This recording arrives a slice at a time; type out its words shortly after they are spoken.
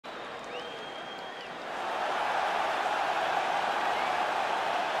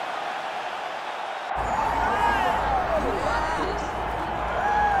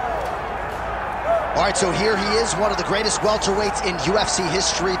right, so here he is, one of the greatest welterweights in UFC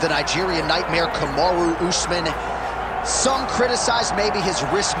history, the Nigerian nightmare, Kamaru Usman. Some criticize maybe his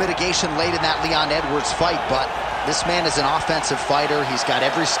risk mitigation late in that Leon Edwards fight, but this man is an offensive fighter. He's got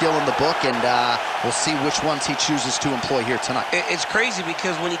every skill in the book, and we'll see which ones he chooses to employ here tonight. It's crazy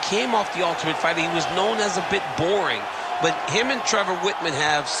because when he came off The Ultimate Fighter, he was known as a bit boring. But him and Trevor Whitman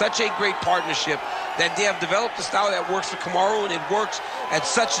have such a great partnership that they have developed a style that works for Kamaru, and it works at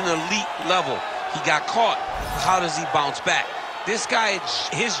such an elite level. He got caught. How does he bounce back? This guy,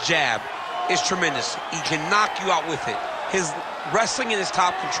 his jab is tremendous. He can knock you out with it. His wrestling and his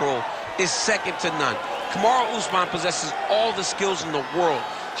top control is second to none. Kamaru Usman possesses all the skills in the world.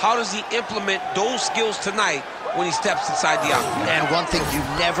 How does he implement those skills tonight when he steps inside the octagon? And one thing you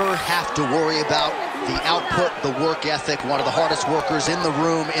never have to worry about, the output, the work ethic, one of the hardest workers in the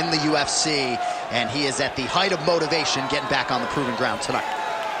room in the UFC, and he is at the height of motivation getting back on the proving ground tonight.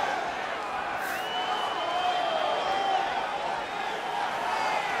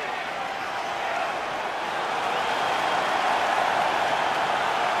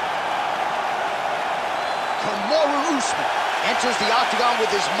 Kamaru Usman enters the octagon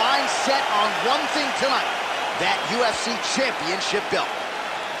with his mind set on one thing tonight, that UFC championship belt.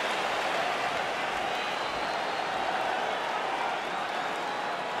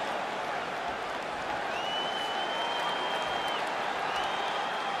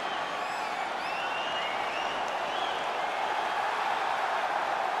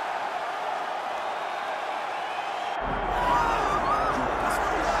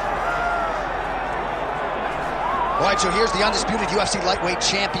 All right, so here's the undisputed UFC lightweight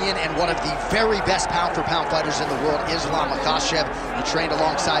champion and one of the very best pound-for-pound fighters in the world, Islam Makhachev. He trained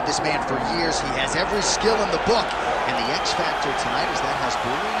alongside this man for years. He has every skill in the book. And the X factor tonight is that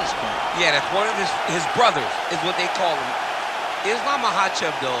Hasbulla in his corner. Yeah, that's one of his brothers, is what they call him. Islam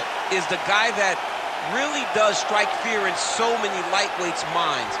Makhachev, though, is the guy that really does strike fear in so many lightweights'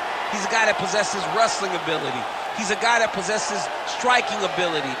 minds. He's a guy that possesses wrestling ability. He's a guy that possesses striking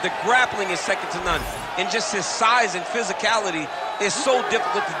ability. The grappling is second to none. And just his size and physicality is so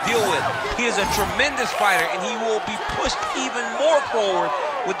difficult to deal with. He is a tremendous fighter, and he will be pushed even more forward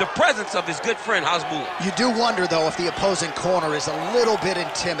with the presence of his good friend, Hasbulla. You do wonder, though, if the opposing corner is a little bit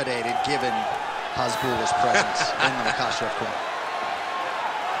intimidated given Hasbulla's presence in the Makhachev corner.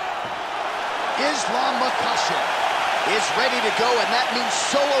 Islam Makhachev is ready to go, and that means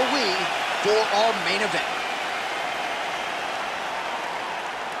so are we for our main event.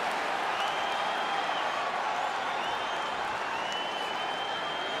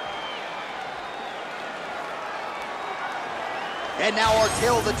 And now our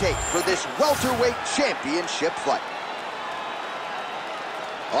tale of the tape for this welterweight championship fight.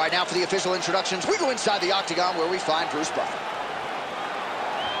 All right, now for the official introductions, we go inside the octagon where we find Bruce Buffer.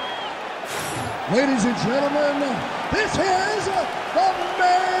 Ladies and gentlemen, this is the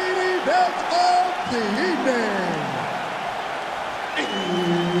main event of the evening.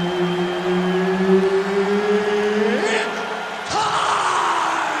 It's time!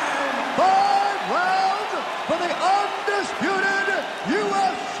 5 rounds for the undisputed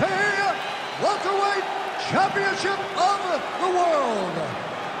UFC welterweight championship of the world.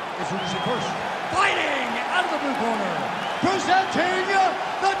 Introducing first, fighting out of the blue corner, presenting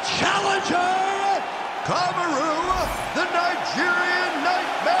the challenger, Kamaru, the Nigerian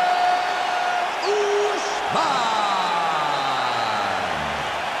nightmare, Usman.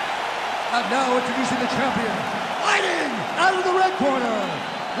 And now introducing the champion, fighting out of the red corner,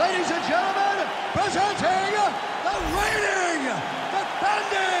 ladies and gentlemen, presenting the reigning,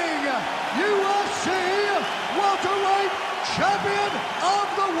 defending UFC welterweight champion of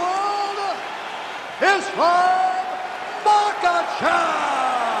the world, Islam Makhachev.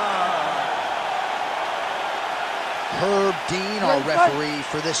 Herb Dean, our referee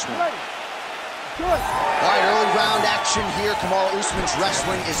for this one. All right, early round action here. Kamaru Usman's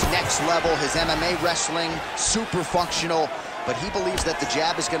wrestling is next level. His MMA wrestling, super functional. But he believes that the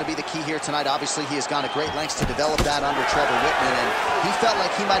jab is going to be the key here tonight. Obviously, he has gone to great lengths to develop that under Trevor Whitman, and he felt like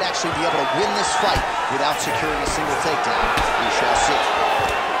he might actually be able to win this fight without securing a single takedown. We shall see.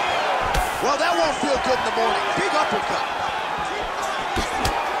 Well, that won't feel good in the morning. Big uppercut.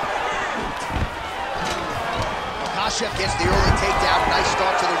 Makhachev gets the early takedown. Nice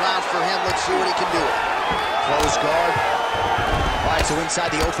start to the round for him. Let's see what he can do. Close guard. All right, so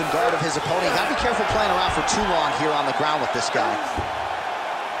inside the open guard of his opponent. You gotta be careful playing around for too long here on the ground with this guy.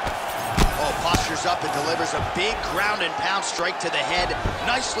 Oh, postures up and delivers a big ground and pound strike to the head.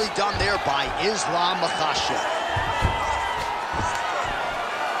 Nicely done there by Islam Makhachev.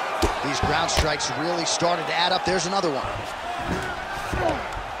 These ground strikes really started to add up. There's another one.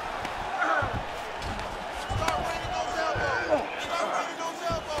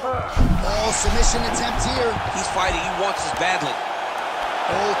 Uh-oh, submission attempt here. He's fighting. He wants this badly.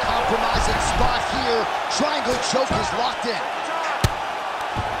 Oh, compromising spot here. Triangle choke is locked in.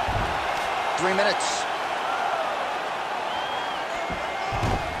 3 minutes.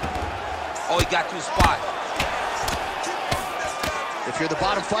 Oh, he got to his spot. If you're the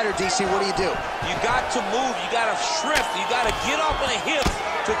bottom fighter, DC, what do? You got to move. You got to shrimp. You got to get up on a hip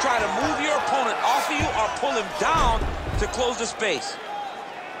to try to move your opponent off of you or pull him down to close the space.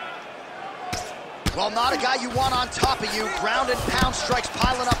 Well, not a guy you want on top of you. Ground and pound strikes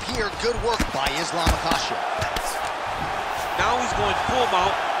piling up here. Good work by Islam Makhachev. Now he's going full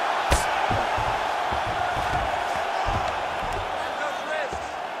mount.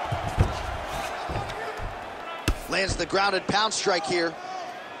 Lands the ground and pound strike here.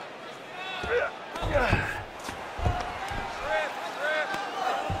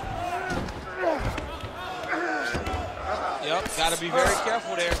 Yep, got to be very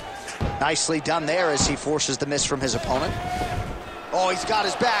careful there. Nicely done there as he forces the miss from his opponent. Oh, he's got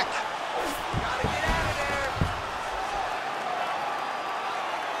his back.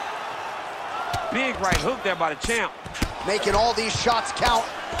 Big right hook there by the champ. Making all these shots count.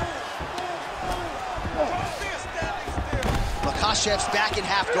 Makhachev's back in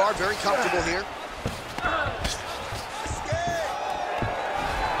half guard, very comfortable here.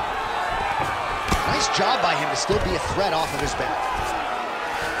 Nice job by him to still be a threat off of his back.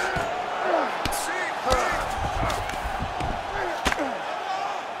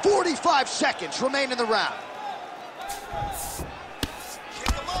 "45 seconds remain in the round.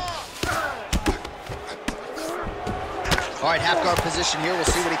 All right, half guard position here. We'll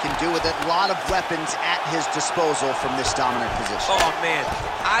see what he can do with it. A lot of weapons at his disposal from this dominant position. Oh, man.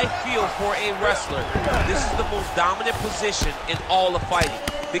 I feel for a wrestler, this is the most dominant position in all of fighting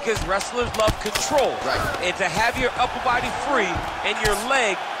because wrestlers love control. Right. And to have your upper body free and your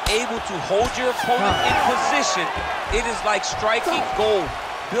leg able to hold your opponent in position, it is like striking gold.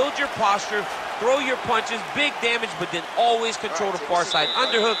 Build your posture, throw your punches, big damage, but then always control the far side.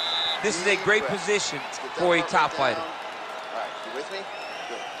 Underhook, this is a great position for a top fighter. With me?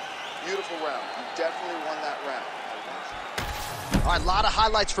 Good. Beautiful round. You definitely won that round. All right, a lot of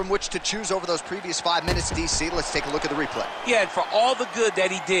highlights from which to choose over those previous 5 minutes, DC. Let's take a look at the replay. Yeah, and for all the good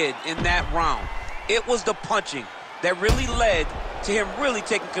that he did in that round, it was the punching that really led to him really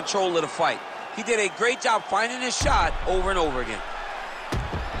taking control of the fight. He did a great job finding his shot over and over again.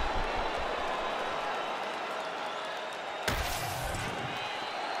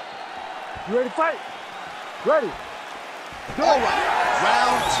 You ready to fight? Ready. All right,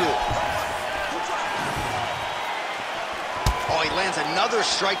 round 2. Oh, he lands another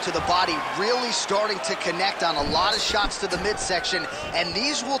strike to the body, really starting to connect on a lot of shots to the midsection, and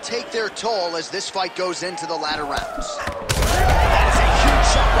these will take their toll as this fight goes into the latter rounds. That is a huge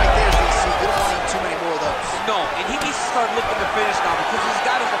shot right there, DC. You don't want to eat too many more of those. No, and he needs to start looking to finish now because he's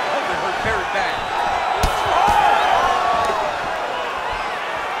got his opponent hurt very bad.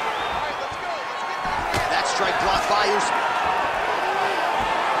 That strike blocked by Usman.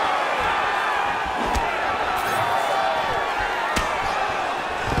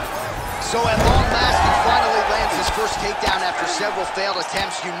 So at long last, he finally lands his first takedown after several failed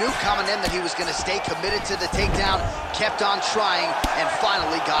attempts. You knew coming in that he was going to stay committed to the takedown, kept on trying, and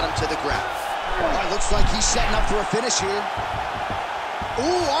finally got him to the ground. All right, looks like he's setting up for a finish here.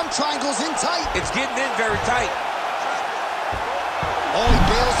 Ooh, arm triangle's in tight. It's getting in very tight. Oh, he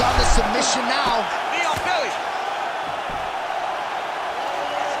bails on the submission now. Knee on belly.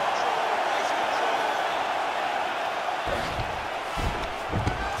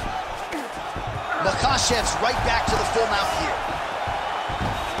 Makhachev's right back to the full mount here.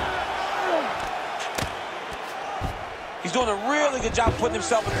 He's doing a really good job putting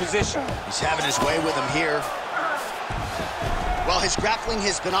himself in position. He's having his way with him here. Well, his grappling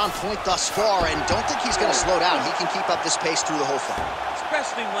has been on point thus far, and don't think he's going to slow down. He can keep up this pace through the whole fight.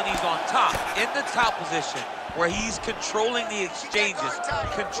 Especially when he's on top, in the top position, where he's controlling the exchanges,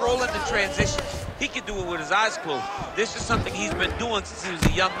 controlling the transitions. He can do it with his eyes closed. This is something he's been doing since he was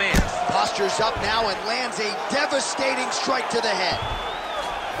a young man. Postures up now and lands a devastating strike to the head.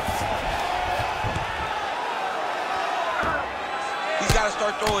 He's got to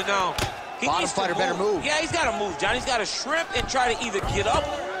start throwing now. Bottom fighter better move. Yeah, he's got to move, John. He's got to shrimp and try to either get up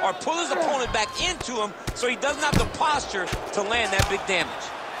or pull his opponent back into him so he doesn't have the posture to land that big damage.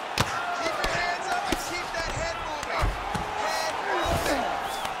 Keep your hands up and keep that head moving. Head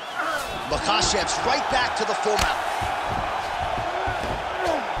moving. Makhachev's right back to the full mount.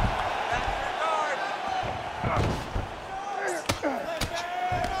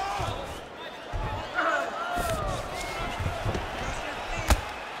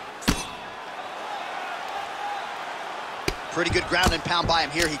 Pretty good ground and pound by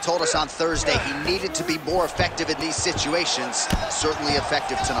him here. He told us on Thursday he needed to be more effective in these situations. Certainly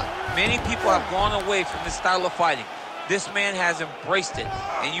effective tonight. Many people have gone away from this style of fighting. This man has embraced it,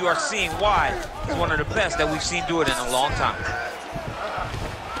 and you are seeing why he's one of the best that we've seen do it in a long time.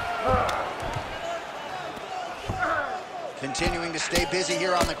 Continuing to stay busy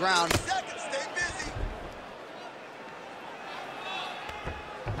here on the ground.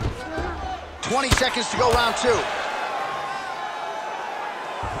 20 seconds to go, round 2.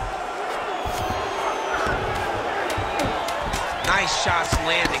 Nice shots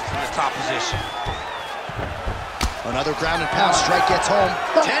landing from the top position. Another ground and pound strike gets home.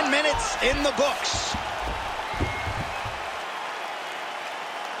 10 minutes in the books.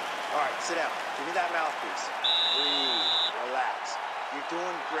 All right, sit down. Give me that mouthpiece. Breathe. Relax. You're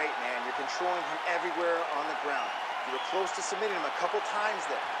doing great, man. You're controlling him everywhere on the ground. You were close to submitting him a couple times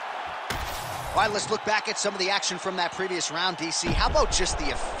there. All right, let's look back at some of the action from that previous round, DC. How about just the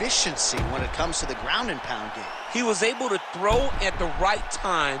efficiency when it comes to the ground and pound game? He was able to throw at the right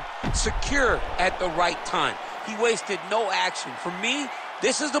time, secure at the right time. He wasted no action. For me,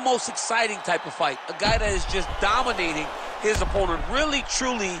 this is the most exciting type of fight. A guy that is just dominating his opponent, really,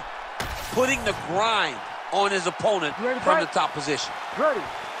 truly putting the grind on his opponent from the top position. Ready.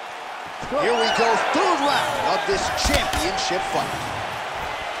 Here we go, third round of this championship fight.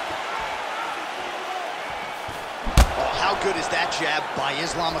 How good is that jab by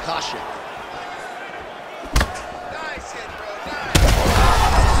Islam Makhachev? Nice hit, bro. Nice.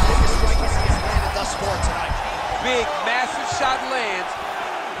 Biggest strike he has landed thus far tonight. Big, massive shot lands.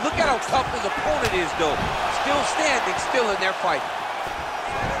 Look at how tough his opponent is, though. Still standing, still in their fight.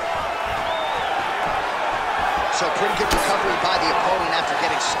 So pretty good recovery by the opponent after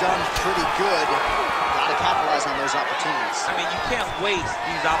getting stunned pretty good. Got to capitalize on those opportunities. I mean, you can't waste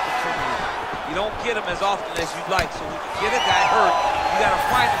these opportunities. You don't get them as often as you'd like. So when you get a guy hurt, you got to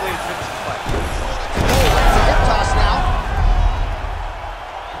find a way to finish the fight. Oh, that's a hip toss now.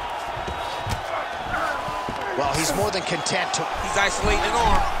 Well, he's more than content to... He's isolating an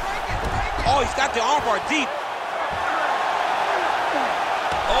arm. Oh, he's got the arm bar deep.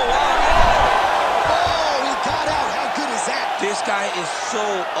 Oh, wow. Oh, he got out. How good is that? This guy is so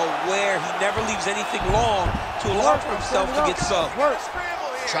aware. He never leaves anything long to allow for himself to get subbed.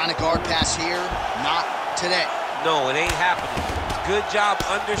 Trying to guard pass here. Not today. No, it ain't happening. Good job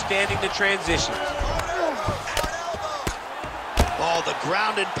understanding the transition. Oh, the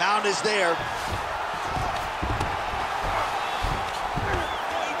ground and pound is there.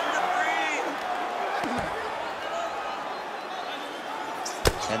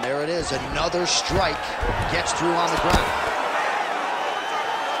 And there it is, another strike gets through on the ground.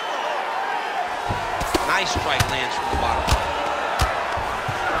 Nice strike lands from the bottom.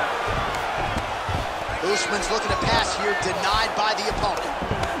 Usman's looking to pass here, denied by the opponent.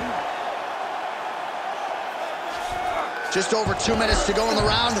 Just over 2 minutes to go in the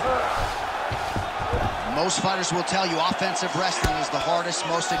round. Most fighters will tell you offensive wrestling is the hardest,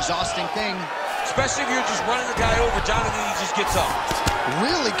 most exhausting thing. Especially if you're just running the guy over, Jonathan, he just gets up.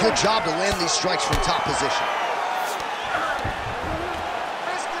 Really good job to land these strikes from top position.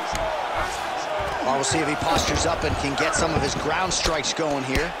 Well, we'll see if he postures up and can get some of his ground strikes going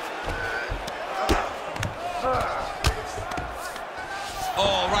here.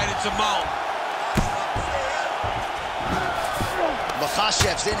 Oh, right into mount.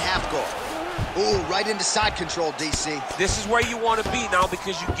 Makhachev's in half guard. Ooh, right into side control, DC. This is where you want to be now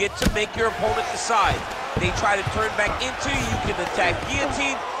because you get to make your opponent decide. They try to turn back into you, you can attack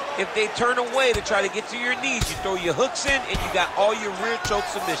guillotine. If they turn away to try to get to your knees, you throw your hooks in and you got all your rear choke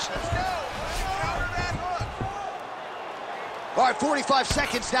submissions. All right, 45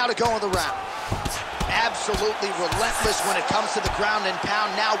 seconds now to go in the round. Absolutely relentless when it comes to the ground and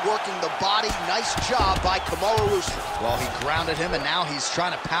pound, now working the body. Nice job by Kamaru Usman. Well, he grounded him, and now he's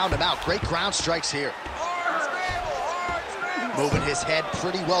trying to pound him out. Great ground strikes here. Moving his head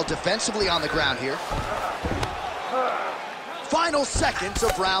pretty well defensively on the ground here. Final seconds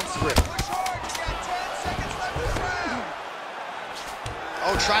of round 3.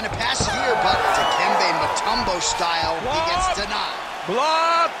 Oh, trying to pass here, but Dikembe Mutombo style, he gets denied.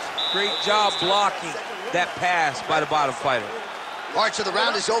 Blocked! Great job blocking that pass by the bottom fighter. All right, so the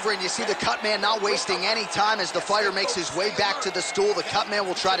round is over, and you see the cut man not wasting any time as the fighter makes his way back to the stool. The cut man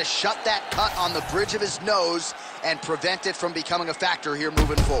will try to shut that cut on the bridge of his nose and prevent it from becoming a factor here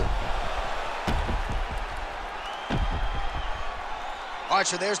moving forward. All right,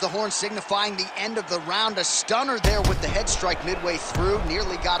 so there's the horn signifying the end of the round. A stunner there with the head strike midway through.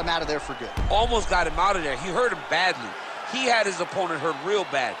 Nearly got him out of there for good. Almost got him out of there. He hurt him badly. He had his opponent hurt real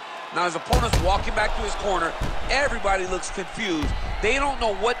bad. Now his opponent's walking back to his corner. Everybody looks confused. They don't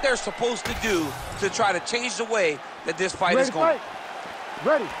know what they're supposed to do to try to change the way that this fight is going.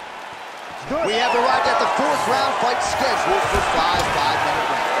 Ready. We have arrived at the 4th round fight scheduled for 5 5-minute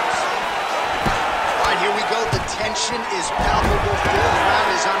rounds. All right, here we go. The tension is palpable. 4th round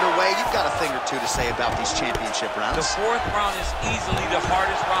is underway. You've got a thing or two to say about these championship rounds. The 4th round is easily the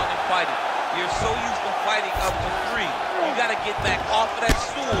hardest round in fighting. You're so used to fighting up to 3. You got to get back off of that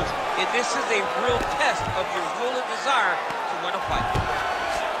stool, and this is a real test of your will and desire to win a fight.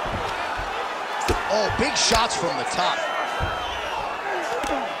 Oh, big shots from the top.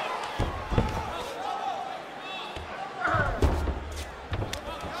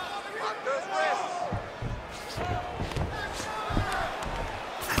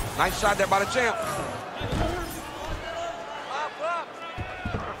 Nice shot there by the champ.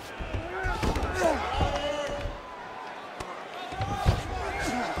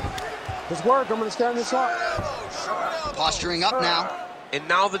 Let's work. I'm going to stand this up. Posturing up now. And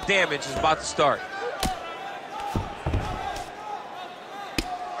now the damage is about to start. All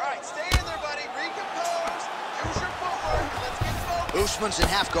right, stay in there, buddy. Recompose. Use your footwork. Let's get focused. Usman's in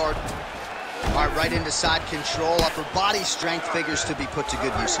half guard. All right, right into side control. Upper body strength figures to be put to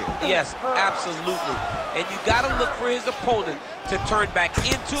good use here. Yes, absolutely. And you got to look for his opponent to turn back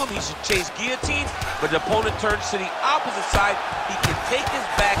into him. He should chase guillotine, but the opponent turns to the opposite side. He can take his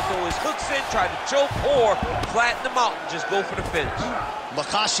back, throw his hooks in, try to choke, or flatten him out and just go for the finish.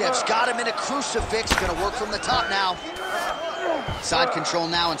 Makhachev's got him in a crucifix. Gonna work from the top now. Side control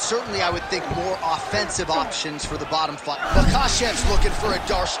now, and certainly I would think more offensive options for the bottom fight. Makhachev's looking for a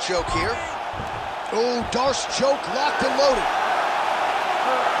Darce choke here. Oh, Darce choke, locked and loaded.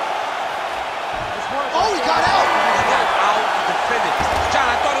 Oh, he got out. He got out to finish. John,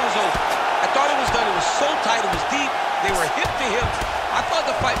 I thought it was over. I thought it was done. It was so tight. It was deep. They were hip to hip. I thought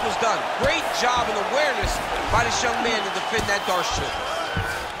the fight was done. Great job and awareness by this young man to defend that Darce choke.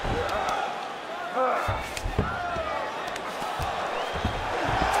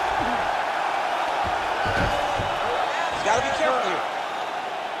 He's got to be careful here.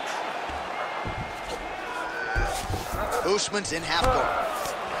 Usman's in half guard.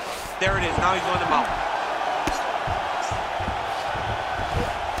 There it is. Now he's on the mount.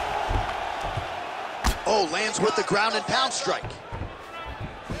 Oh, lands with the ground and pound strike.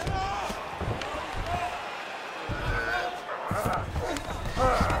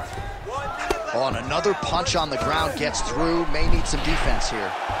 Oh, and another punch on the ground gets through. May need some defense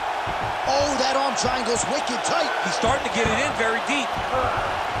here. Oh, that arm triangle's wicked tight. He's starting to get it in very deep.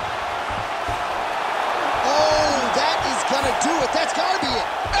 Oh, that is gonna do it. That's gotta be it.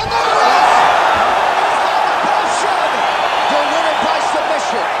 And there it is! The winner by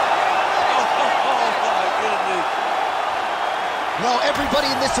submission. Well, everybody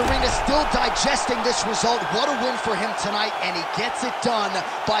in this arena still digesting this result. What a win for him tonight, and he gets it done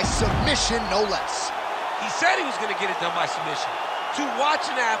by submission, no less. He said he was going to get it done by submission. To watch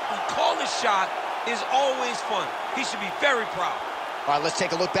an athlete call a shot is always fun. He should be very proud. All right, let's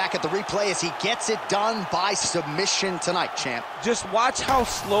take a look back at the replay as he gets it done by submission tonight, champ. Just watch how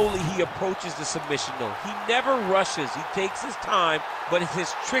slowly he approaches the submission, though. He never rushes. He takes his time, but it's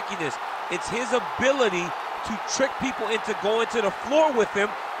his trickiness. It's his ability to trick people into going to the floor with him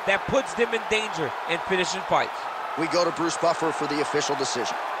that puts them in danger and finishing fights. We go to Bruce Buffer for the official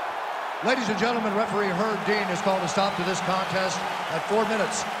decision. Ladies and gentlemen, referee Herb Dean has called a stop to this contest at 4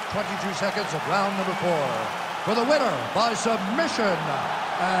 minutes, 22 seconds of round number 4. For the winner by submission,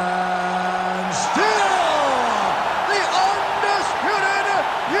 and still the undisputed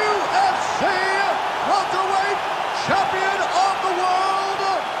UFC welterweight champion of the world,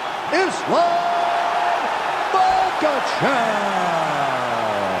 Makhachev.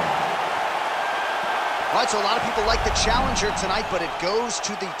 All right, so a lot of people like the challenger tonight, but it goes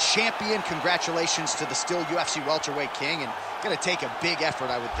to the champion. Congratulations to the still UFC welterweight king, and going to take a big effort,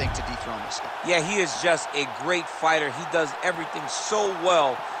 I would think, to dethrone this guy. Yeah, he is just a great fighter. He does everything so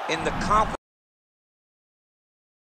well in the confidence.